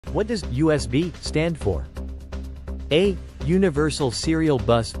What does USB stand for? A. Universal Serial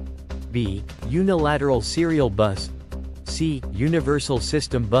Bus. B. Unilateral Serial Bus. C. Universal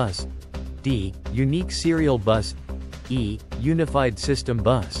System Bus. D. Unique Serial Bus. E. Unified System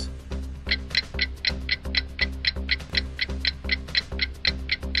Bus.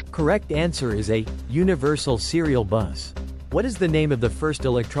 Correct answer is A. Universal Serial Bus. What is the name of the first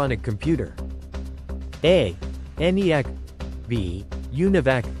electronic computer? A. ENIAC. B.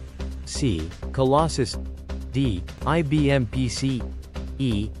 UNIVAC. C. Colossus. D. IBM PC.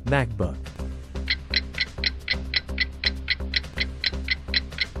 E. MacBook.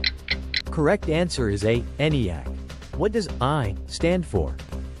 Correct answer is A. ENIAC. What does I stand for?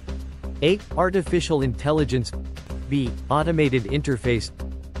 A. Artificial Intelligence. B. Automated Interface.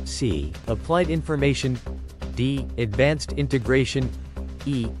 C. Applied Information. D. Advanced Integration.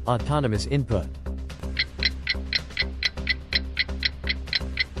 E. Autonomous Input.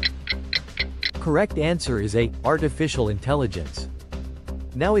 Correct answer is A. Artificial Intelligence.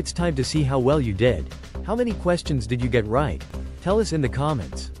 Now it's time to see how well you did. How many questions did you get right? Tell us in the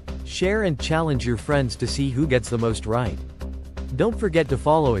comments. Share and challenge your friends to see who gets the most right. Don't forget to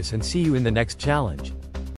follow us and see you in the next challenge.